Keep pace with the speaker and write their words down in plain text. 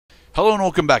Hello and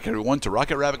welcome back, everyone, to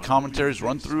Rocket Rabbit Commentaries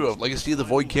run through of Legacy of the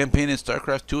Void campaign in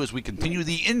StarCraft 2 as we continue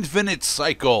the infinite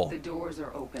cycle. The doors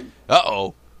are open.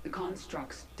 Uh-oh. The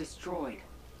constructs destroyed.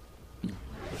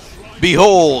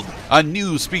 Behold, a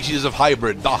new species of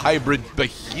hybrid, the hybrid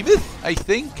behemoth, I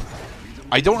think.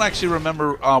 I don't actually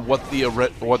remember what the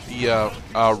red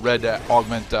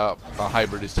augment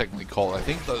hybrid is technically called. I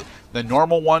think the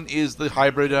normal one is the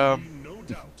hybrid.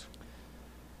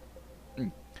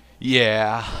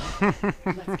 Yeah. Let's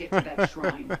get to that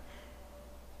shrine.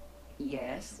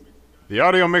 Yes. The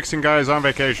audio mixing guy is on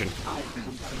vacation.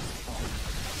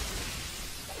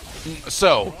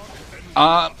 So,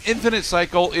 Infinite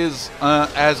Cycle is,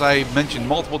 as I mentioned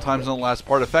multiple times in the last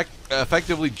part,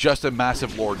 effectively just a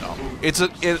massive lore dump.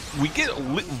 We get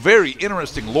very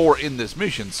interesting lore in this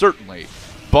mission, certainly,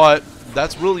 but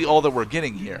that's really all that we're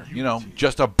getting here. You know,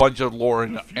 just a bunch of lore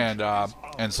and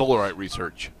Solarite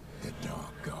research. The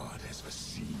Dark God has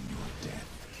foreseen your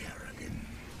death, Kerrigan.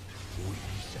 We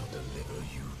shall deliver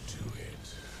you to it.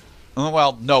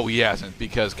 Well, no, he hasn't,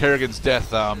 because Kerrigan's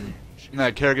death does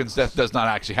not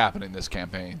actually happen in this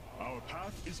campaign. Our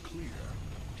path is clear.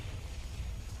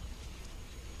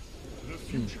 The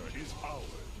future is ours.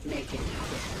 Make it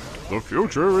happen. The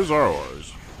future is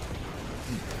ours.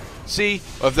 See,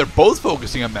 if they're both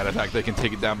focusing on meta-attack, they can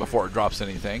take it down before it drops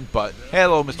anything. But,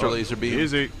 hello, Mr. Laserbeam.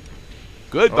 Easy.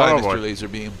 Goodbye, Oh, Mr. boy.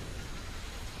 Laserbeam.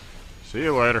 See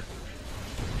you later.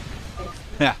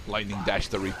 Yeah, lightning dash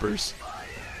the Reapers.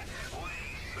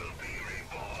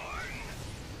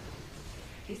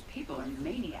 These people are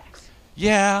maniacs.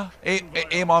 Yeah,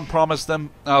 Amon promised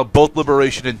them both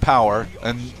liberation and power,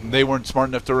 and they weren't smart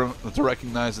enough to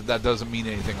recognize that that doesn't mean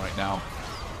anything right now.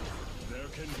 There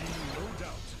can be no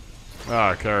doubt.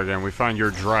 Ah, Kerrigan, we find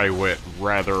your dry wit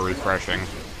rather refreshing.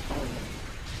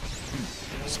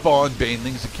 Spawn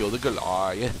banelings to kill the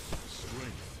Goliath.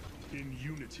 Strength in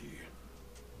unity.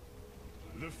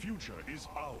 The future is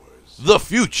ours. The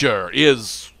future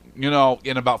is, you know,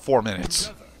 in about 4 minutes.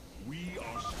 Together, we are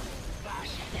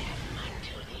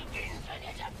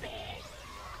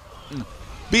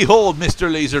Behold, Mr.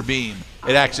 Laserbeam.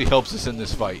 It actually helps us in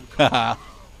this fight.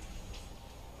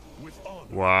 with honor.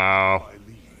 Wow. I lead.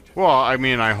 Well, I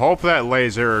mean, I hope that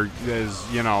laser is,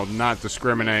 you know, not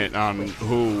discriminate on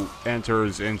who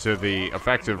enters into the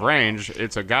effective range.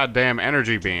 It's a goddamn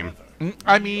energy beam.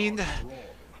 I mean,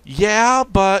 yeah,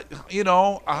 but you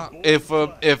know, if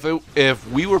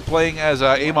we were playing as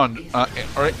Amon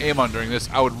during this,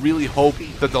 I would really hope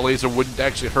that the laser wouldn't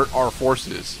actually hurt our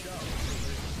forces,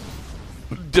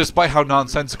 despite how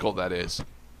nonsensical that is.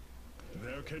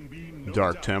 There can be no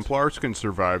Dark doubt. Templars can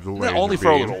survive the laser Only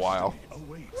for a beam. little while.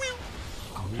 Awaits.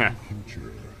 Heh.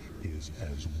 Future is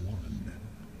as one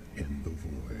in the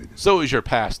void. So is your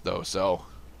past, though. So,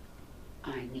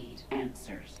 I need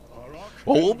answers. Our arc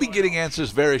well, we'll be getting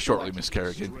answers very shortly, Miss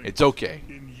Kerrigan. It's okay.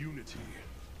 in unity.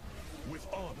 With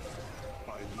honor,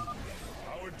 I lead.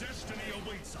 Our destiny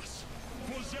awaits us.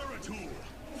 For Zeratul.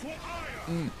 For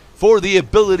Aya. For the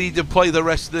ability to play the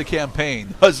rest of the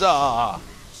campaign, huzzah!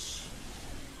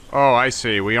 Oh, I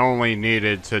see. We only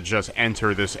needed to just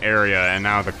enter this area, and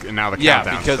now the Yeah,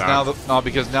 countdown because starts.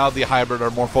 because now the hybrid are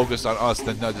more focused on us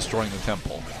than destroying the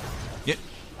temple. Yeah.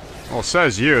 Well,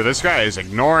 says you. This guy is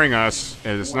ignoring us.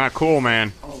 And it's not cool,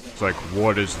 man. It's like,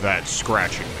 what is that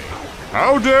scratching me?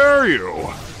 How dare you?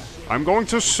 I'm going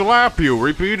to slap you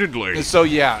repeatedly. So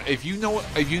yeah, if you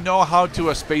know how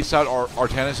to space out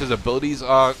Artanis' abilities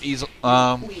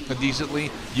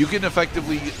decently, you can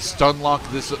effectively stun lock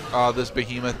this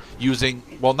behemoth using,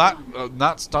 well,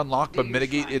 not stun lock, but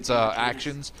mitigate its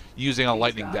actions using a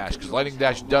lightning dash, because lightning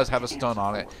dash does have a stun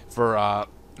on it for a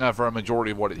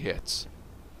majority of what it hits.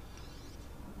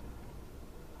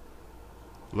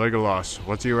 Legolas,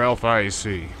 what do your elf eyes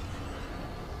see?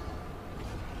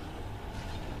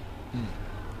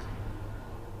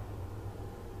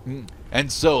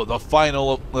 And so the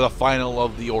final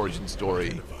of the origin story.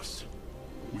 Of us.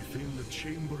 Within the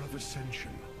Chamber of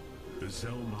Ascension, the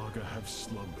Xel'Naga have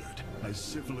slumbered as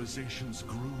civilizations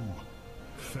grew,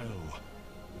 fell,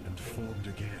 and formed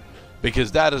again.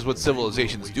 Because that is what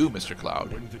civilizations do, Mr.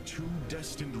 Cloud. When the two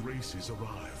destined races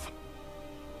arrive,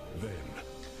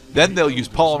 Then they'll use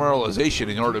polymerization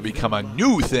in order to become a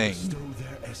new thing. bestow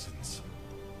their essence.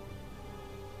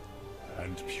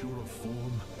 And pure of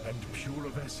form and pure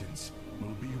of essence will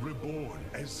be reborn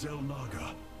as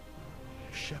Xel'Naga,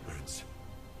 shepherds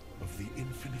of the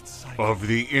infinite cycle. Of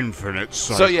the infinite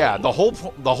cycle. So yeah, the whole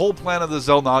plan of the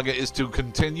Xel'Naga is to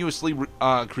continuously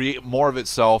create more of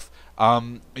itself,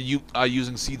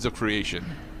 using seeds of creation.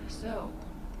 So,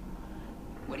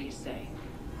 what do you say?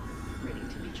 Ready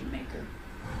to meet your maker?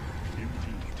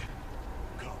 Indeed.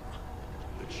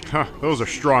 Huh, those are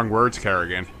strong words,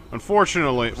 Kerrigan.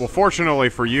 Unfortunately, well, fortunately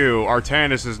for you,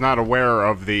 Artanis is not aware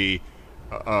of the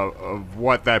of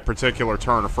what that particular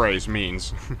turn of phrase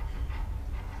means.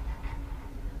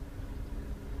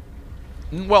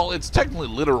 Well, it's technically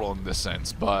literal in this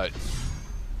sense, but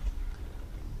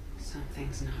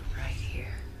Something's not right here.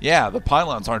 yeah, the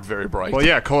pylons aren't very bright. Well,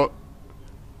 yeah,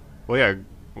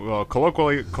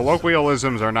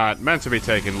 colloquialisms are not meant to be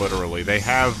taken literally.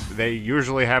 They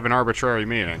usually have an arbitrary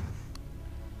meaning.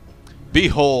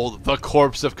 Behold the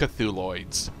corpse of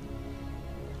Cthulhuids.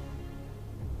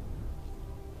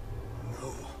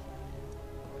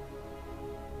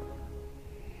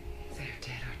 They're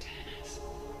dead, Artanis.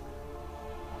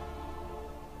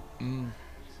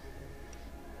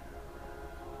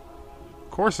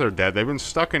 Of course they're dead. They've been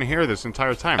stuck in here this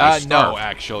entire time. They No, starved.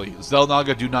 actually.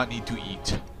 Xel'Naga do not need to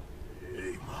eat.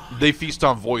 They feast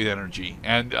on void energy,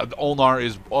 and Ulnar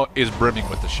is brimming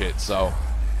with the shit, so...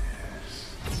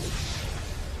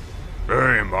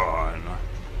 Amon.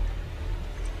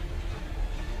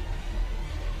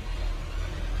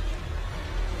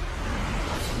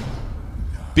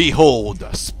 Behold,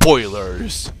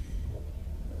 spoilers!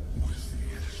 With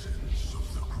the essence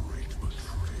of the great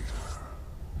betrayer,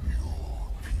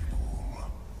 your people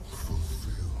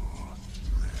fulfill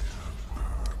their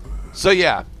purpose. So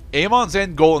yeah, Amon's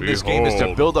end goal in this game is to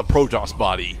Behold. build a Protoss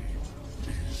body.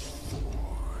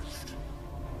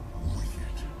 With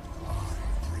it, I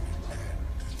bring an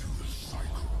end to the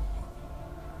cycle,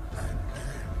 an end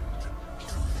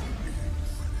to the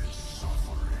infinite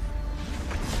suffering.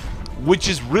 Which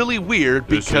is really weird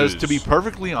This because, to be is-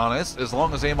 perfectly honest, as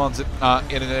long as Amon's in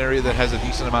an area that has a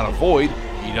decent amount of void,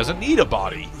 he doesn't need a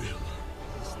body.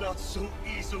 It's not so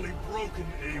easily broken,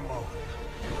 Amon.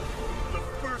 The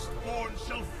firstborn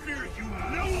shall fear you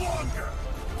no longer.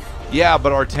 Yeah,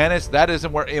 but Artanis, that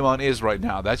isn't where Amon is right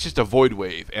now. That's just a void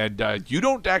wave, and you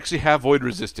don't actually have void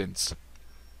resistance.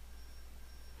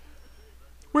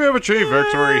 We have achieved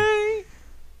victory.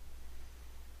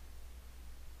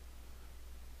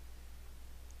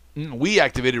 We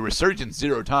activated Resurgence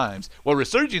 0 times. What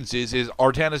Resurgence is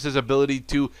Artanis' ability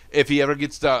to, if he ever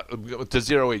gets to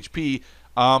 0 HP,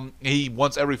 he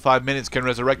once every 5 minutes can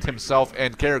resurrect himself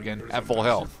and Kerrigan at full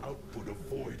health. Output of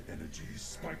void energy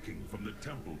spiking from the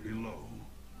temple below.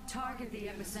 Target the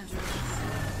epicenter.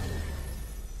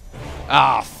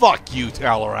 Ah, fuck you,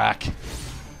 Talarak.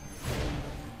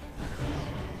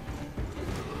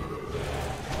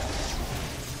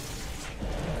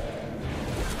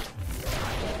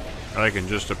 I can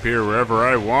just appear wherever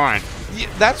I want. Yeah,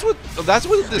 that's what this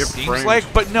Skip seems frames. like,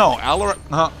 but no,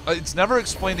 Alarak. It's never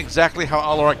explained exactly how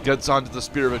Alarak gets onto the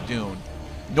Spear of Adun,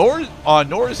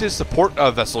 nor is his support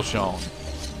vessel shown.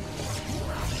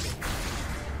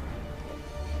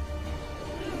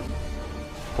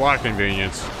 Plot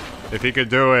convenience. If he could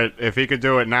do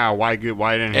it now, why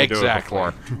didn't he do it Exactly.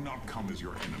 before? Do not come as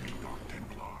your enemy, Dark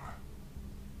Templar.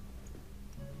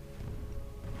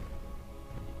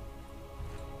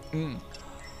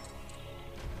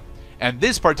 And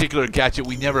this particular gadget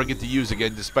we never get to use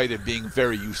again, despite it being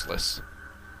very useless.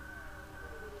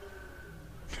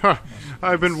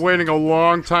 I've been waiting a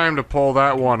long time to pull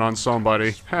that one on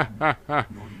somebody.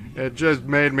 It just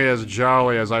made me as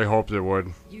jolly as I hoped it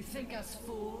would. You think us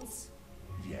fools?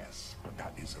 Yes, but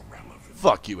that is irrelevant.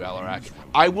 Fuck you, Alarak.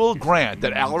 I will grant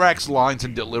that Alarak's lines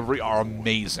and delivery are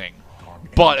amazing,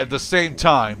 but at the same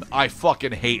time, I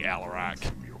fucking hate Alarak.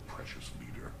 Your precious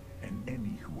leader, and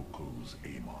any who oppose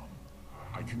Amon.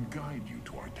 I can guide you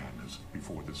to Artanis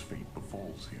before this fate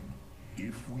befalls him.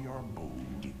 If we are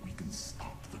bold, we can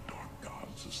stop the Dark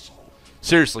God's assault.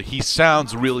 Seriously, he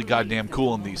sounds really goddamn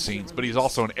cool in these scenes, but he's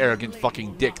also an arrogant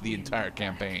fucking dick the entire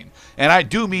campaign. And I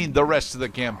do mean the rest of the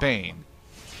campaign.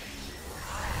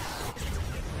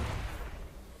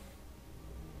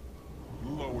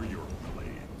 Lower your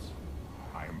blades.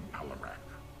 I am Alarak,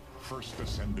 first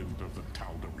descendant of the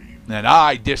Tal'Darim. And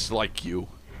I dislike you.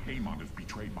 Amon has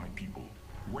betrayed my people.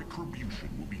 Retribution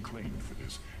will be claimed for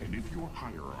this, and if your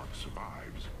hierarch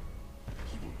survives,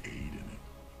 he will aid in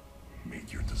it.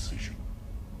 Make your decision.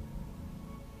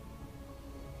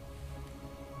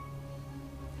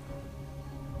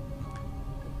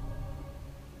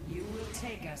 You will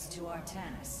take us to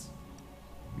Artanis.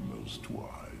 Most wise.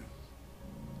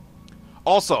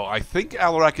 Also, I think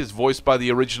Alarak is voiced by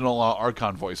the original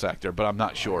Archon voice actor, but I'm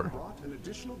not sure. Brought an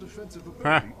additional defensive Huh.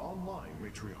 ability online,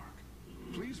 Matriarch.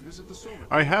 Please visit the solar.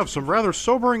 I have some rather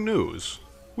sobering news.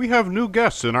 We have new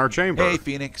guests in our chamber. Hey,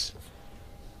 Phoenix.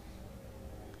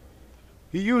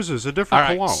 He uses a different All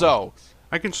right, cologne. so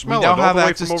I can We smell it now all have the way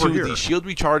access from over to here. the shield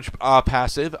recharge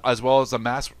passive, as well as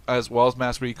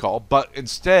mass recall. But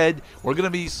instead, we're going to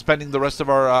be spending the rest of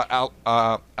our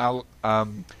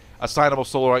assignable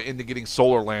solar into getting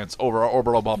Solar Lance over our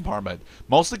orbital bombardment.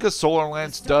 Mostly because Solar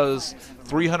Lance does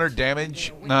 300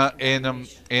 damage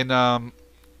in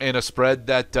a spread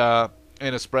that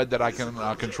I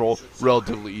can control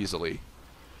relatively easily.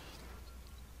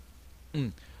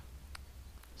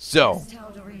 So.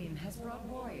 Tal'Darim has brought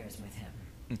warriors with him.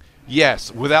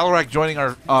 Yes, with Alarak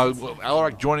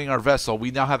joining our vessel,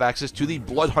 we now have access to the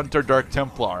Blood Hunter Dark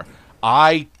Templar.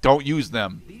 I don't use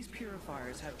them. These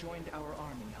purifiers have joined our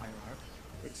army, Hierarch.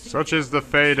 It seems Such is the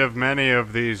fate of many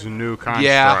of these new constructs.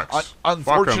 Yeah, Fuck 'em, I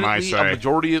unfortunately, say.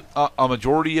 a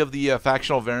majority of the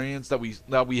factional variants that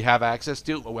we have access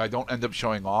to, I don't end up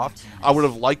showing off. I would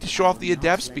have liked to show off the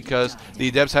Adepts because the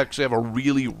Adepts actually have a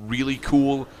really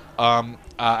cool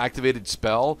activated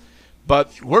spell.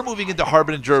 But we're moving into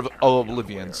Harbinger of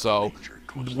Oblivion, so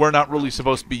we're not really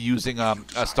supposed to be using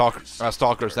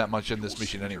Stalkers that much in this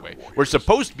mission anyway. We're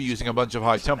supposed to be using a bunch of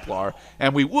High Templar,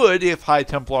 and we would if High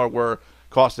Templar were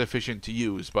cost efficient to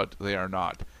use, but they are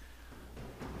not.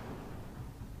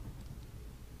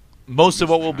 Most of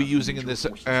what we'll be using in this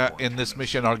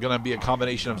mission are going to be a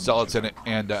combination of Zealots and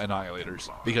Annihilators,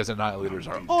 because Annihilators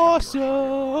are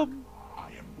awesome.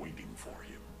 I am waiting for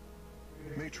you.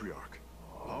 Matriarch,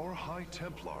 our High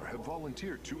Templar have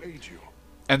volunteered to aid you.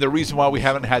 And the reason why we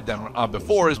haven't had them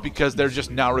before is because they're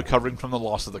just now recovering from the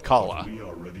loss of the Kala. We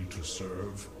are ready to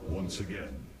serve once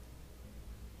again.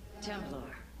 Templar,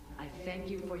 I thank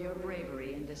you for your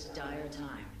bravery in this dire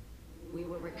time. We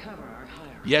will recover our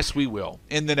hierarchy. Yes, we will.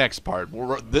 In the next part.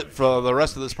 For the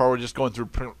rest of this part, we're just going through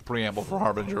preamble for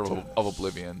Harbinger of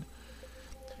Oblivion.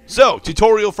 So,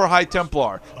 tutorial for High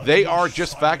Templar. They are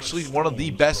just factually one of the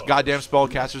best goddamn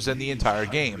spellcasters in the entire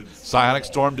game. Psionic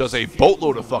Storm does a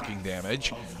boatload of fucking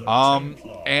damage,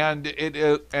 and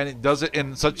it does it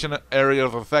in such an area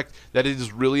of effect that it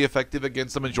is really effective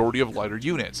against the majority of lighter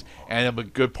units. And a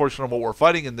good portion of what we're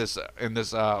fighting in this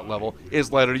level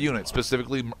is lighter units,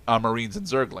 specifically Marines and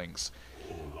Zerglings.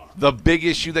 The big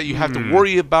issue that you have to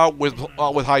worry about with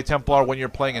High Templar when you're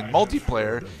playing in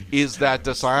multiplayer is that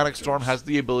the Psionic Storm has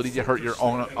the ability to hurt your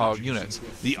own units.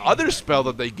 The other spell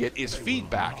that they get is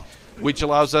Feedback, which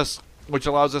allows us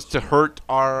to hurt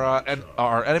our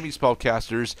enemy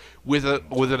spellcasters with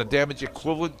a damage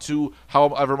equivalent to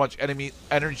however much enemy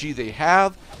energy they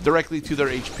have directly to their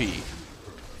HP.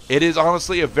 It is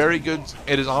honestly a very good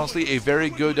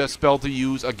spell to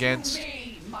use against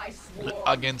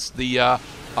the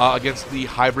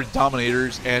hybrid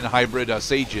dominators and hybrid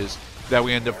sages that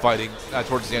we end up fighting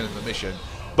towards the end of the mission.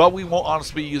 But we won't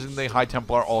honestly be using the High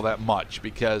Templar all that much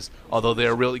because although they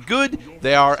are really good,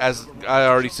 they are, as I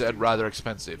already said, rather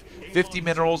expensive. 50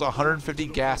 minerals, 150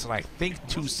 gas, and I think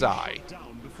 2 psi.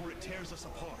 down before it tears us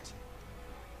apart.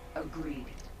 Agreed.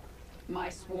 My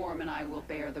swarm and I will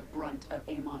bear the brunt of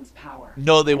Amon's power.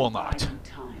 No, they will And not. buy you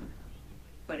time.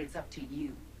 But it's up to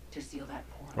you to seal that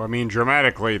portal. Well, I mean,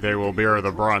 dramatically, they will bear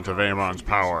the brunt of Amon's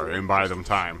power and buy them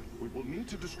time. We will need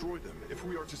to destroy them if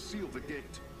we are to seal the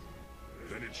gate.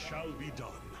 Then it shall be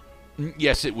done.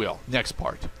 Yes, it will. Next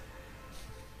part.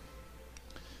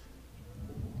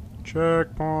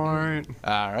 Checkpoint.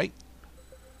 All right.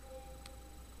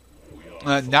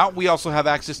 Now we also have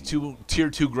access to Tier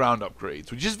 2 ground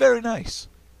upgrades, which is very nice.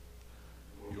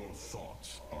 Your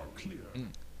thoughts are clear.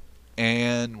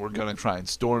 And we're going to try and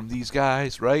storm these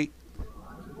guys, right?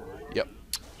 Yep.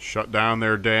 Shut down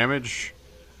their damage.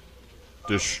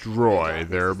 Destroy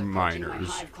their miners.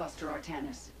 Hive cluster,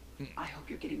 Artanis. I hope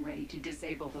you're getting ready to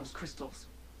disable those crystals.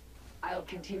 I'll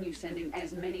continue sending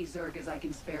as many Zerg as I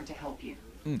can spare to help you.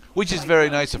 Which is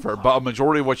very nice of her, but a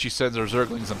majority of what she sends are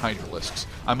Zerglings and Hydralisks.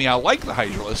 I mean, I like the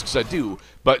Hydralisks, I do,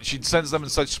 but she sends them in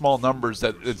such small numbers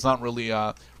that it's not really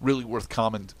really worth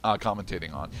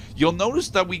commentating on. You'll notice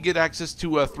that we get access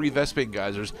to 3 Vespene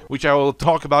Geysers, which I will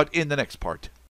talk about in the next part.